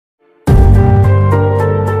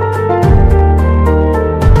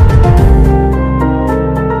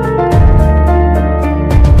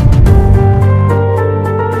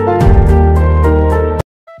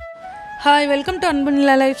Hi, welcome to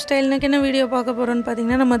Anbanila Lifestyle. இன்னைக்கு என்ன video பார்க்க போறோம்னு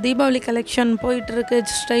பாத்தீங்கன்னா நம்ம தீபாவளி கலெக்ஷன் போயிட்டு இருக்கு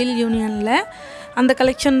ஸ்டைல் யூனியன்ல. அந்த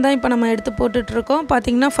கலெக்ஷன் தான் இப்போ நம்ம எடுத்து போட்டுட்டு இருக்கோம்.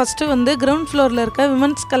 பாத்தீங்கன்னா ஃபர்ஸ்ட் வந்து கிரவுண்ட் ஃப்ளோர்ல இருக்க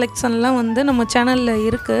விமென்ஸ் கலெக்ஷன்லாம் வந்து நம்ம சேனல்ல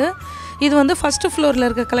இருக்கு. இது வந்து ஃபர்ஸ்ட் ஃப்ளோர்ல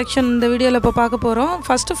இருக்க கலெக்ஷன் இந்த வீடியோல இப்ப பார்க்க போறோம்.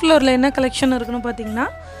 ஃபர்ஸ்ட் ஃப்ளோர்ல என்ன கலெக்ஷன் இருக்குன்னு பாத்தீங்கன்னா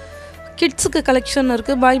கிட்ஸ்க்கு கலெக்ஷன்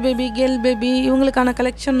இருக்கு. பாய் பேபி, கேர்ள் பேபி இவங்களுக்கான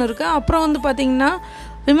கலெக்ஷன் இருக்கு. அப்புறம் வந்து பாத்தீங்கன்னா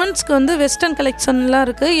விமென்ஸ்க்கு வந்து வெஸ்டர்ன் கலெக்ஷன்லாம்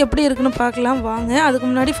இருக்குது. எப்படி இருக்குன்னு பார்க்கலாம் வாங்க. அதுக்கு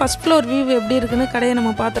முன்னாடி ஃபஸ்ட் ஃப்ளோர் வியூ எப்படி இருக்குன்னு கடையை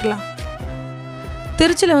நம்ம பார்த்துடலாம்.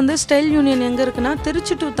 திருச்சியில் வந்து ஸ்டைல் யூனியன் எங்கே இருக்குன்னா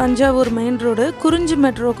Trichy to Thanjavur main road குறிஞ்சி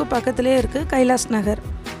மெட்ரோவுக்கு பக்கத்துலேயே இருக்குது, கைலாஸ் நகர்.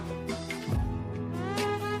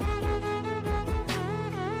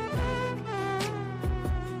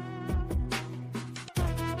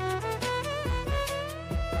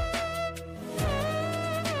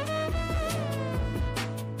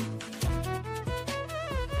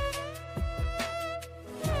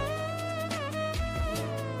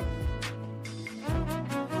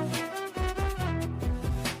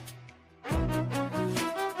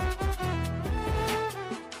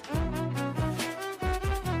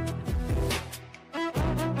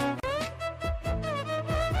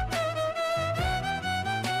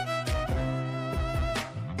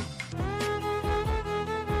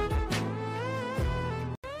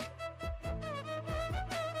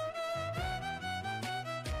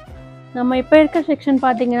 நம்ம இப்போ இருக்க செக்ஷன்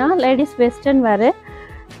பார்த்தீங்கன்னா லேடிஸ் வெஸ்டர்ன் வேறு.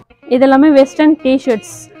 இதெல்லாமே வெஸ்டர்ன்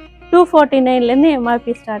டிஷர்ட்ஸ் 249லேருந்து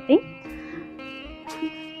எம்ஆர்பி ஸ்டார்டிங்.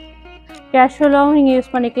 கேஷுவலாகவும் நீங்கள்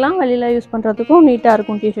யூஸ் பண்ணிக்கலாம், வெளியில் யூஸ் பண்ணுறதுக்கும் நீட்டாக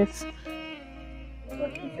இருக்கும் டிஷர்ட்ஸ்.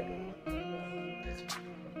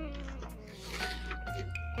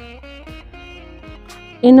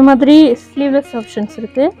 இந்த மாதிரி ஸ்லீவ்லெஸ் ஆப்ஷன்ஸ்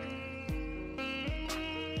இருக்குது.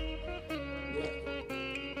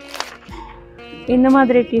 இந்த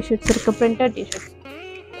மாதிரி டிஷர்ட்ஸ் இருக்குது, பிரிண்டட் டிஷர்ட்ஸ்.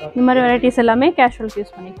 இந்த மாதிரி வெரைட்டிஸ் எல்லாமே கேஷுவல்ஸ்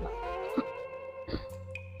யூஸ் பண்ணிக்கலாம்.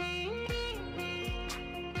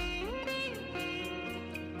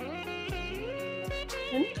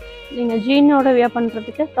 நீங்கள் ஜீனோட வியர்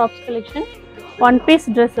பண்ணுறதுக்கு tops collection, one piece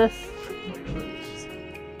dresses,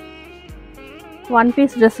 one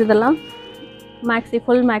piece dress இதெல்லாம் மேக்ஸி,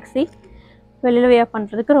 ஃபுல் மேக்ஸி வெளியில் வியர்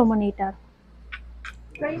பண்ணுறதுக்கு ரொம்ப நீட்டாக இருக்கும்.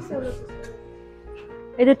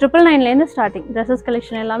 இது 999லேருந்து ஸ்டார்டிங். ட்ரெஸ்ஸஸ்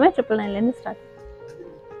கலெக்ஷன் எல்லாமே 999லேருந்து ஸ்டார்டிங்.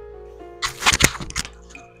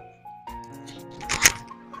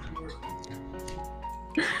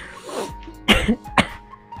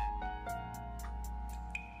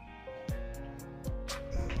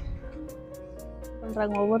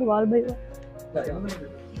 பண்றாங்க ஒவ்வொரு வால் பை வால்.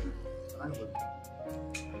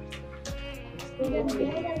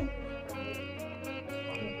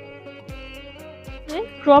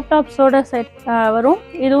 க்ராப் டாப்ஸோட செட் வரும்.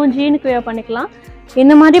 இதுவும் ஜீனுக்கு வியர் பண்ணிக்கலாம்.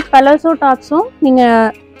 இந்த மாதிரி பலோசோ டாப்ஸும்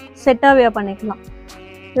நீங்கள் செட்டாக வியர் பண்ணிக்கலாம்.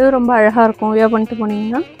 இது ரொம்ப அழகாக இருக்கும் வியர் பண்ணிட்டு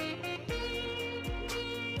போனீங்கன்னா.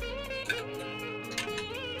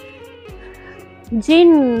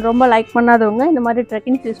 ஜீன் ரொம்ப லைக் பண்ணாதவங்க இந்த மாதிரி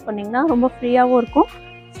ட்ரெக்கிங்ஸ் யூஸ் பண்ணிங்கன்னா ரொம்ப ஃப்ரீயாகவும் இருக்கும்,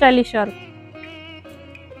 ஸ்டைலிஷாக இருக்கும்.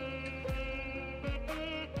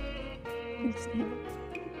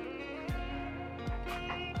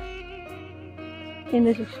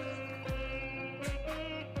 இந்த செக்ஷன்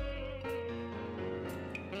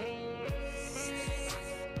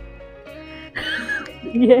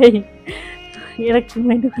எனக்கு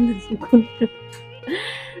மைண்ட் வந்துருச்சு.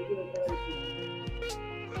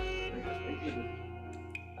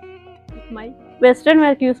 வெஸ்டர்ன்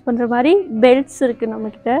வேர்க்கு யூஸ் பண்ற மாதிரி பெல்ட்ஸ் இருக்கு நம்ம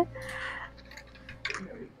கிட்ட.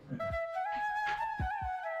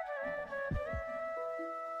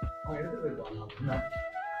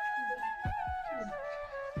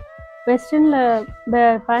 வெஸ்டர்னில்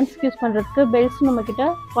பேண்ட்ஸ்க்கு யூஸ் பண்ணுறதுக்கு பெல்ட்ஸ் நம்மக்கிட்ட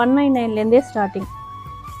 199லேருந்தே ஸ்டார்டிங்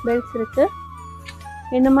பெல்ட்ஸ் இருக்குது.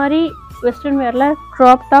 இந்த மாதிரி வெஸ்டர்ன் வேரில்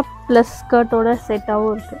க்ராப் டாப் ப்ளஸ் ஸ்கர்ட்டோட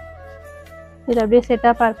செட்டாகவும் இருக்குது. இது அப்படியே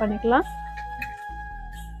செட்டாக பேர் பண்ணிக்கலாம்.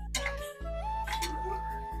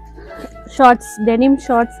 ஷார்ட்ஸ், டெனிம்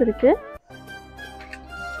ஷார்ட்ஸ் இருக்குது.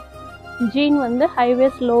 ஜீன் வந்து ஹை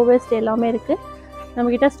வேஸ்ட், லோ வேஸ்ட் எல்லாமே இருக்குது.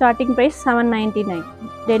 நம்மக்கிட்ட ஸ்டார்டிங் ப்ரைஸ் 799.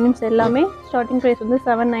 டெனிம்ஸ் எல்லாமே ஸ்டார்டிங் ப்ரைஸ் வந்து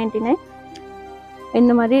 799.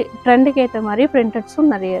 இந்த மாதிரி ட்ரெண்டுக்கு ஏற்ற மாதிரி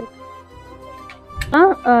பிரிண்டட்ஸும் நிறைய இருக்குது.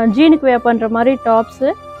 ஜீனுக்கு வேர் பண்ணுற மாதிரி டாப்ஸு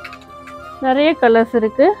நிறைய கலர்ஸ்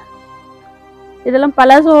இருக்குது. இதெல்லாம்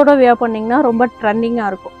பலாசோட வேர் பண்ணிங்கன்னா ரொம்ப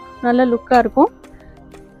ட்ரெண்டிங்காக இருக்கும், நல்ல லுக்காக இருக்கும்.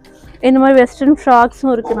 இந்த மாதிரி வெஸ்டர்ன்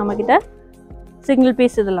ஃப்ராக்ஸும் இருக்குது நம்மக்கிட்ட, சிங்கிள்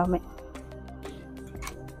பீஸ்.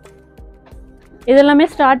 இதெல்லாமே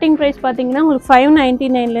ஸ்டார்டிங் ப்ரைஸ் பார்த்தீங்கன்னா உங்களுக்கு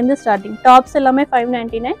 599லேருந்து ஸ்டார்டிங். டாப்ஸ் எல்லாமே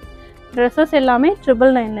 599, ட்ரெஸ்ஸஸ் எல்லாமே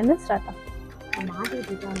 999லேருந்து ஸ்டார்ட் ஆகும்.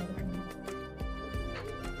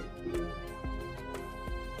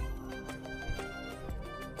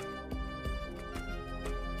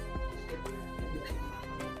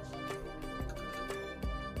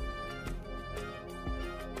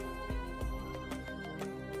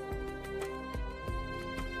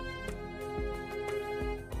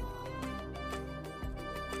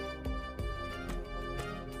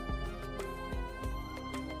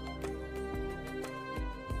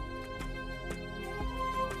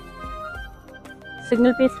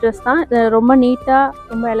 சிங்கிள் பீஸ் ட்ரெஸ் தான். இது ரொம்ப நீட்டாக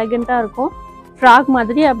ரொம்ப எலகெண்ட்டாக இருக்கும். ஃப்ராக்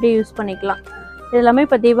மாதிரி அப்படியே யூஸ் பண்ணிக்கலாம். இது எல்லாமே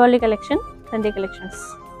இப்போ தீபாவளி கலெக்ஷன், சண்டே கலெக்ஷன்ஸ்.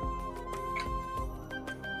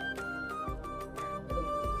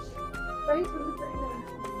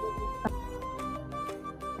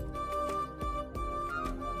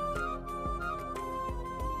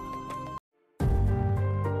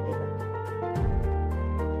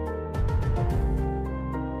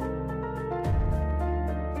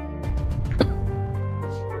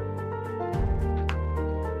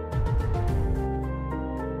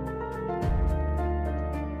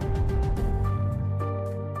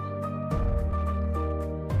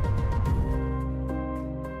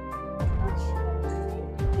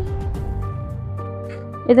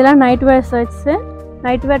 இதெல்லாம் night where shirts,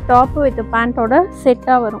 night where top with பேண்ட்டோட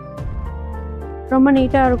செட்டாக வரும். ரொம்ப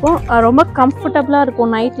நீட்டாக இருக்கும், ரொம்ப கம்ஃபர்டபுளாக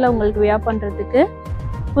இருக்கும் நைட்டில் உங்களுக்கு வியர் பண்ணுறதுக்கு.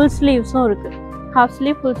 ஃபுல் ஸ்லீவ்ஸும் இருக்குது, ஹாஃப்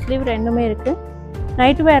ஸ்லீவ் ஃபுல் ஸ்லீவ் ரெண்டுமே இருக்குது.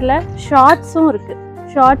 நைட் வேரில் ஷார்ட்ஸும் இருக்குது.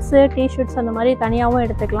 ஷார்ட்ஸு டிஷர்ட்ஸ் அந்த மாதிரி தனியாகவும்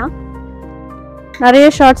எடுத்துக்கலாம். நிறைய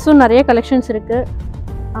ஷார்ட்ஸும் நிறைய கலெக்ஷன்ஸ் இருக்குது.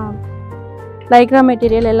 லைக்ரா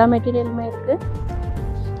மெட்டீரியல் எல்லா மெட்டீரியலுமே இருக்குது.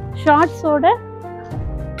 ஷார்ட்ஸோட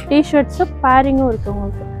டிஷர்ட்ஸு பேரிங்கும் இருக்குது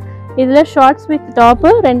உங்களுக்கு. இதில் ஷார்ட்ஸ் வித் டாப்பு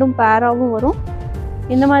ரெண்டும் பேராகவும் வரும்.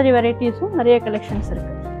 இந்த மாதிரி வெரைட்டிஸும் நிறைய கலெக்ஷன்ஸ்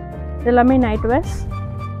இருக்குது. இது எல்லாமே நைட் வேர்ஸ்.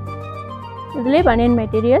 இதிலே பனியன்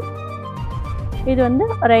மெட்டீரியல், இது வந்து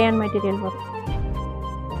ரயான் மெட்டீரியல் வரும்.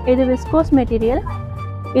 இது விஸ்கோஸ் மெட்டீரியல்.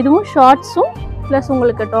 இதுவும் ஷார்ட்ஸும் ப்ளஸ்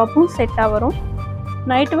உங்களுக்கு டாப்பும் செட்டாக வரும்.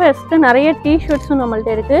 நைட் வேர்ஸ்க்கு நிறைய டிஷர்ட்ஸும்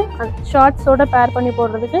நம்மள்ட்ட இருக்குது. அந்த ஷார்ட்ஸோட பேர் பண்ணி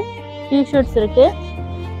போடுறதுக்கு டிஷர்ட்ஸ் இருக்குது.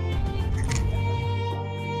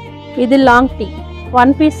 இது long tea,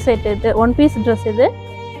 one piece set. இது ஒன் பீஸ் ட்ரெஸ்.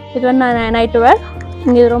 இது வந்து நைட்டு வேர்.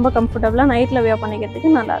 இங்கே இது ரொம்ப கம்ஃபர்டபுளாக நைட்டில் வியர்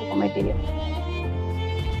பண்ணிக்கிறதுக்கு நல்லாயிருக்கும் மெட்டீரியல்.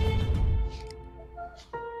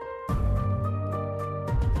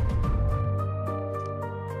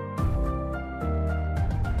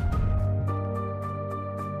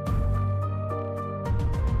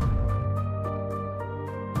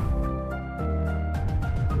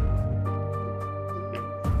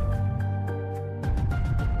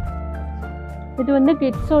 இது வந்து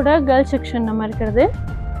கிட்ஸோட கேர்ள் செக்ஷன் நம்ம இருக்கிறது.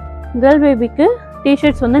 கேர்ள் பேபிக்கு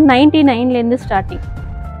டிஷர்ட்ஸ் வந்து 99லேருந்து ஸ்டார்டிங்.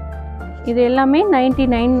 இது எல்லாமே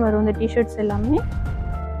 99 வரும் இந்த டிஷர்ட்ஸ் எல்லாமே.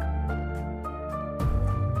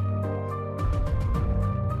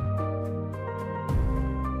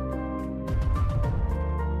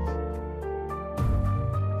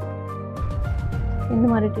 இந்த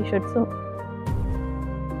மாதிரி டிஷர்ட்ஸும்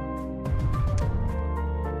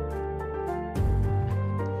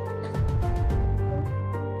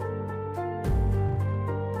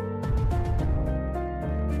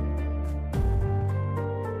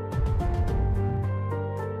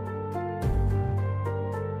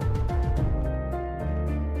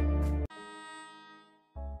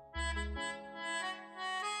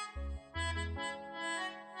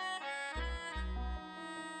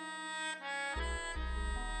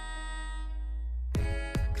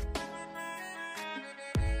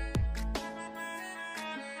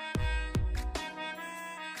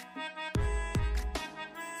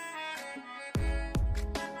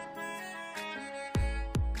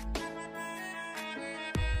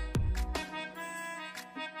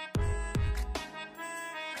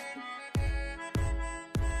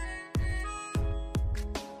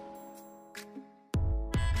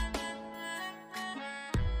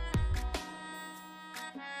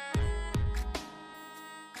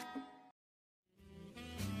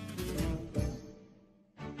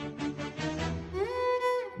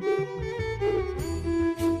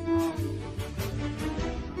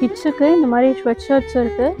கிட்ஸுக்கு இந்த மாதிரி ஸ்வெட் ஷர்ட்ஸ்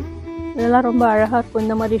இருக்குது. இதெல்லாம் ரொம்ப அழகாக இருக்கும்.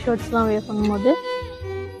 இந்த மாதிரி ஷர்ட்ஸ்லாம் வேர் பண்ணும்போது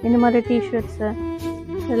இந்த மாதிரி டிஷர்ட்ஸு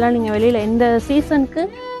இதெல்லாம் நீங்கள் வெளியில் இந்த சீசனுக்கு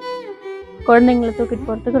குழந்தைங்களை தூக்கிட்டு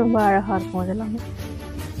போகிறதுக்கு ரொம்ப அழகாக இருக்கும். இதெல்லாமே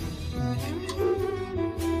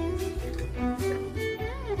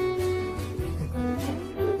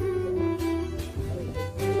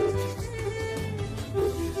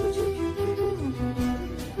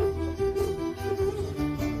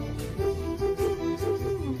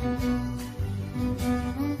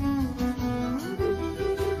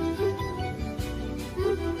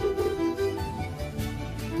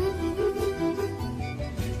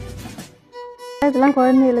இதெல்லாம்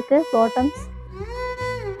குழந்தைகளுக்கு பாட்டம்ஸ்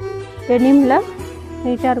டெனிமில்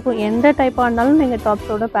நீட்டாக இருக்கும். எந்த டைப்பாக இருந்தாலும் நீங்கள்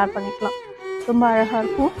டாப்ஸோடு பேர் பண்ணிக்கலாம். ரொம்ப அழகாக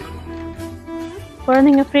இருக்கும்.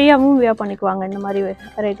 குழந்தைங்க ஃப்ரீயாகவும் வியர் பண்ணிக்குவாங்க இந்த மாதிரி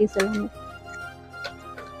வெரைட்டிஸ் எல்லாமே.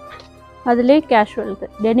 அதுலேயே கேஷுவலுக்கு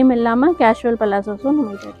டெனிம் இல்லாமல் கேஷுவல் பலாசோஸும்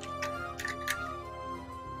நம்மகிட்ட இருக்கு.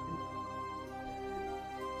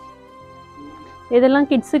 இதெல்லாம்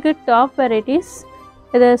கிட்ஸுக்கு டாப் வெரைட்டிஸ்.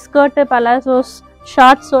 இது ஸ்கர்ட்டு பலாசோஸ்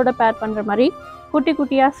ஷார்ட்ஸோட பேர் பண்ணுற மாதிரி குட்டி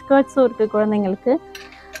குட்டியாக ஸ்கர்ட்ஸும் இருக்குது குழந்தைங்களுக்கு.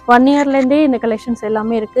 1 இயர்லேருந்தே இந்த கலெக்ஷன்ஸ்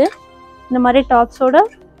எல்லாமே இருக்குது. இந்த மாதிரி டாப்ஸோட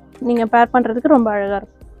நீங்கள் பேர் பண்ணுறதுக்கு ரொம்ப அழகாக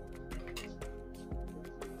இருக்கும்.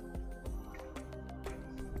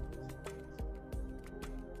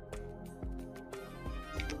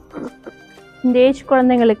 இந்த ஏஜ்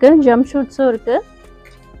குழந்தைங்களுக்கு ஜம்ப் ஷூட்ஸும் இருக்குது.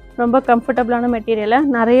 ரொம்ப கம்ஃபர்டபுளான மெட்டீரியலில்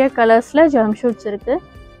நிறைய கலர்ஸில் ஜம்ப் ஷூட்ஸ் இருக்குது.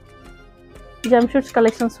 ஜம்ப் ஷூட்ஸ்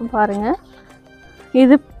கலெக்ஷன்ஸும் பாருங்கள்.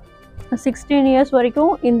 இது 16 இயர்ஸ்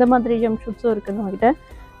வரைக்கும் இந்த மாதிரி ஜம்ப் ஷூட்ஸும் இருக்குது நம்மகிட்ட.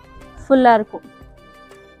 ஃபுல்லாக இருக்கும்.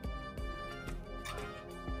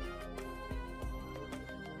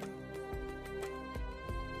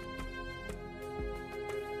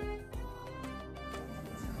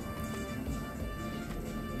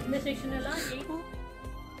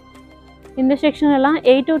 இந்த செக்ஷன் எல்லாம்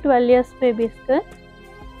 8 to 12 இயர்ஸ் பேபிஸ்க்கு.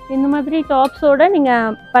 இந்த மாதிரி டாப்ஸோட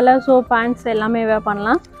நீங்கள் பலாசோ பேண்ட்ஸ் எல்லாமே வேர்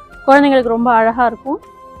பண்ணலாம். குழந்தைங்களுக்கு ரொம்ப அழகாக இருக்கும்.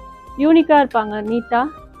 யூனிக்காக இருப்பாங்க, நீட்டாக.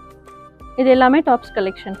 இது எல்லாமே டாப்ஸ்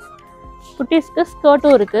கலெக்ஷன்ஸ். குட்டீஸ்க்கு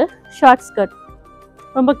ஸ்கர்ட்டும் இருக்குது, ஷார்ட் ஸ்கர்ட்.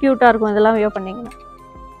 ரொம்ப க்யூட்டாக இருக்கும் இதெல்லாம் வேர் பண்ணிங்கன்னா.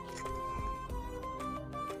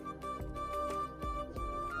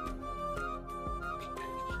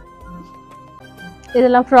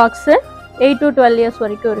 இதெல்லாம் ஃப்ராக்ஸு 8 to 12 இயர்ஸ்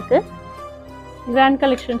வரைக்கும் இருக்குது. கிராண்ட்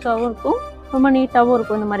கலெக்ஷன்ஸாகவும் இருக்கும், ரொம்ப நீட்டாகவும்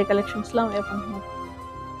இருக்கும். இந்த மாதிரி கலெக்ஷன்ஸ்லாம் வேர் பண்ணுவோம்.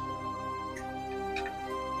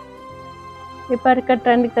 இப்போ இருக்க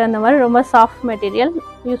ட்ரெண்டுக்கு தகுந்த மாதிரி ரொம்ப சாஃப்ட் மெட்டீரியல்,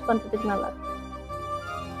 யூஸ் பண்ணுறதுக்கு நல்லாயிருக்கும்.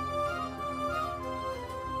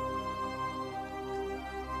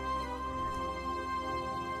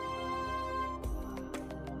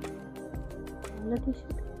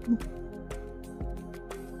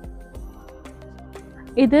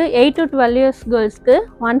 இது 8 to 12 இயர்ஸ் கேர்ள்ஸ்க்கு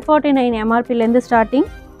 149 MRPலேருந்து ஸ்டார்டிங்.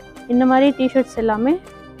 இந்த மாதிரி டிஷர்ட்ஸ் எல்லாமே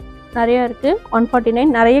நிறையா இருக்குது.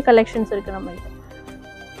 149 நிறைய கலெக்ஷன்ஸ் இருக்குது நம்மகிட்ட.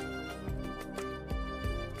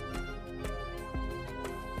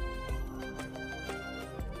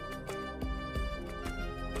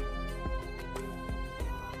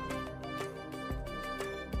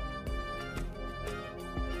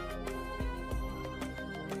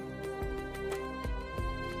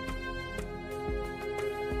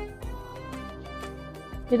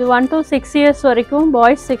 இது 1 to 6 இயர்ஸ் வரைக்கும்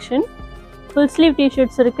boys section. Full sleeve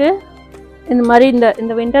T-shirts இருக்குது. இந்த மாதிரி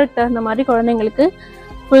இந்த விண்டருக்கு தகுந்த மாதிரி குழந்தைங்களுக்கு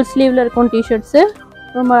ஃபுல் ஸ்லீவில் இருக்கும் டிஷர்ட்ஸு.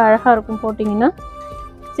 ரொம்ப அழகாக இருக்கும் போட்டிங்கன்னா.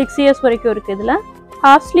 6 இயர்ஸ் வரைக்கும் இருக்குது. இதில்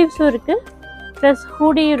ஹாஃப் ஸ்லீவ்ஸும் இருக்குது, ப்ளஸ்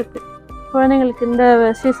ஹூடியும் இருக்குது. குழந்தைங்களுக்கு இந்த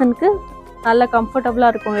சீசனுக்கு நல்லா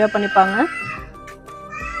கம்ஃபர்டபுளாக இருக்கும், வேர் பண்ணிப்பாங்க.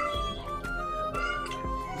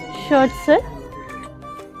 ஷர்ட்ஸு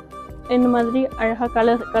இந்த மாதிரி அழகாக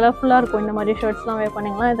கலர்ஃபுல்லாக இருக்கும். இந்த மாதிரி ஷர்ட்ஸ்லாம் வேர்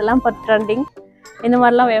பண்ணிங்கன்னா, இதெல்லாம் இப்போ ட்ரெண்டிங். இந்த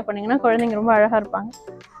மாதிரிலாம் வேர் பண்ணிங்கன்னா குழந்தைங்க ரொம்ப அழகாக இருப்பாங்க.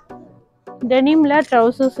 டெனிமில்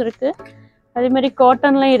ட்ரௌசர்ஸ் இருக்குது. அதேமாதிரி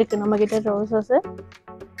காட்டன்லாம் இருக்குது நம்மக்கிட்ட ட்ரௌசர்ஸு.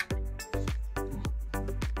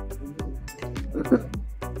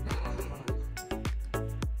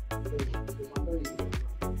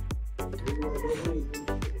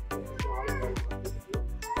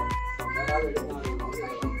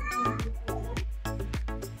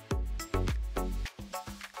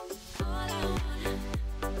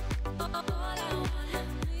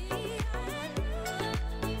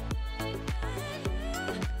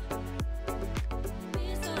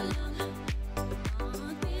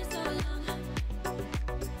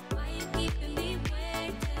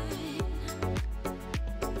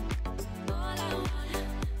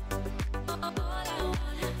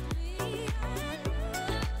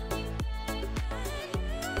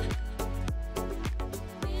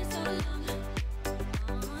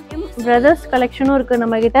 பிரதர்ஸ் கலெக்ஷனும் இருக்குது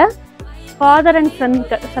நம்மக்கிட்ட. ஃபாதர் அண்ட் சன்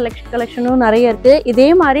கலெக்ஷனும் நிறைய இருக்குது. இதே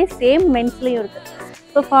மாதிரி சேம் மென்ஸ்லேயும் இருக்குது.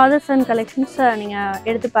 ஸோ ஃபாதர் சன் கலெக்ஷன்ஸ் நீங்கள்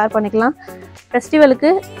எடுத்து பேர் பண்ணிக்கலாம்.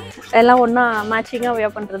 ஃபெஸ்டிவலுக்கு எல்லாம் ஒன்றா மேட்சிங்காக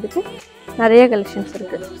வேர் பண்ணுறதுக்கு நிறைய கலெக்ஷன்ஸ்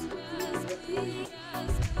இருக்குது.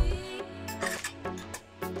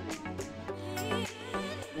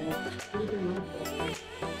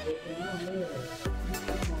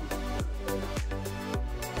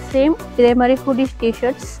 சேம் இதே மாதிரி ஹூடிஸ்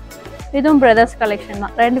டிஷர்ட்ஸ். இதுவும் பிரதர்ஸ் கலெக்ஷன்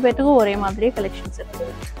தான். 2 பேர்த்துக்கும் ஒரே மாதிரி கலெக்ஷன்ஸ்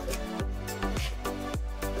இருக்குது.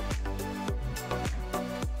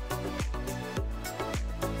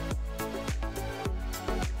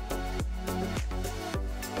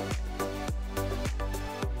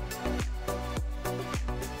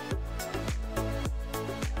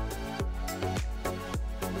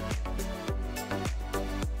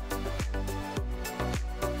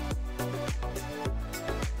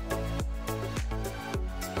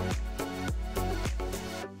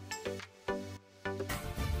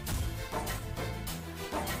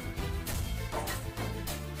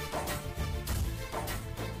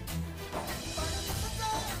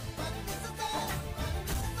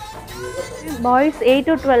 Boys 8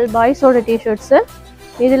 to 12 பாய்ஸோட T-shirts.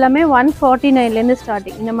 இது எல்லாமே 149லேருந்து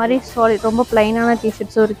ஸ்டார்டிங். இந்த மாதிரி சாலிட் ரொம்ப ப்ளைனான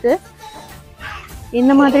டிஷர்ட்ஸும் இருக்குது.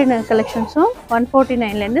 இந்த மாதிரி கலெக்ஷன்ஸும்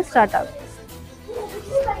 149லேருந்து ஸ்டார்ட் ஆகும்.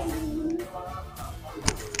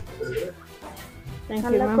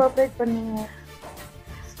 நல்லா கோஆப்ரேட் பண்ணீங்க.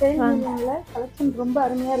 ஸ்டைல் யூனியன்ல கலெக்ஷன் ரொம்ப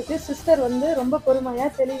அருமையாக இருக்குது. சிஸ்டர் வந்து ரொம்ப பொறுமையாக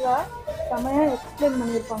தெளிவாக செமையாக எக்ஸ்பிளைன்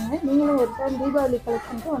பண்ணியிருப்பாங்க. நீங்களும் ஒரு டைம் தீபாவளி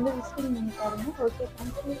கலெக்ஷனுக்கு வந்து விசிட்டிங் பண்ணி பாருங்கள். Okay,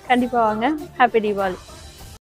 thank you. கண்டிப்பாக வாங்க. ஹாப்பி தீபாவளி.